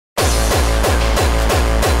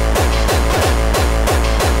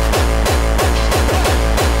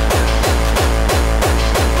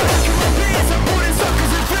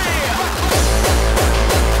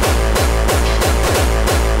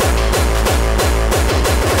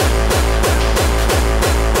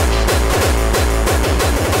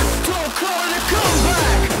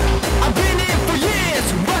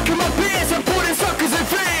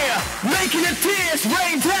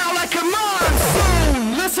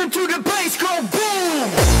to the bass, go boom.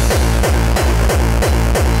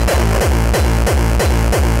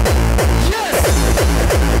 Yes.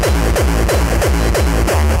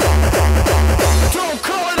 Don't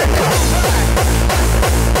call it a comeback.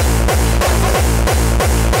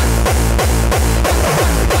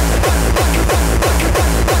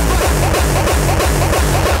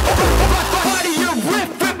 Why do you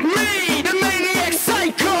riff with me, the maniac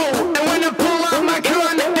psycho? And when I pull out my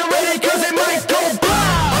gun, get ready 'cause it might go bow.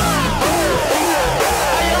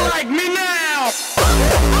 How you like me now?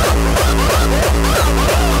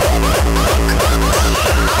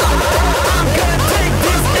 I'm gonna take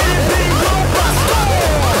this itty bitty world by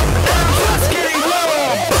storm, and I'm just getting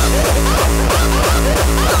warm.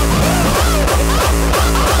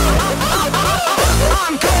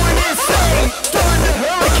 I'm going insane, starting the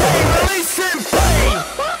hurricane, releasing pain.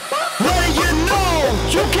 Letting you know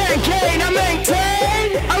you can't gain or maintain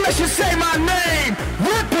unless you say my name.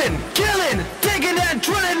 Ripping, killing, digging and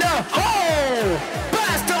drilling a hole.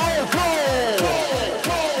 Blast the whole goal.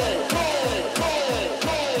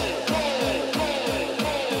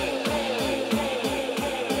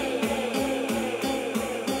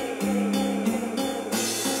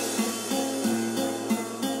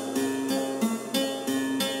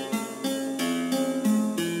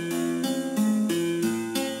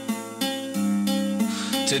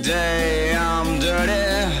 Today I'm dirty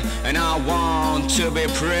and I want to be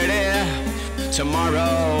pretty.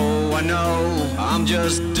 Tomorrow I know I'm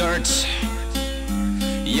just dirt.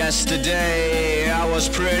 Yesterday I was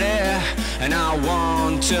pretty and I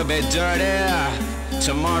want to be dirty.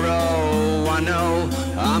 Tomorrow I know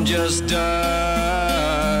I'm just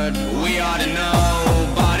dirt. We ought to know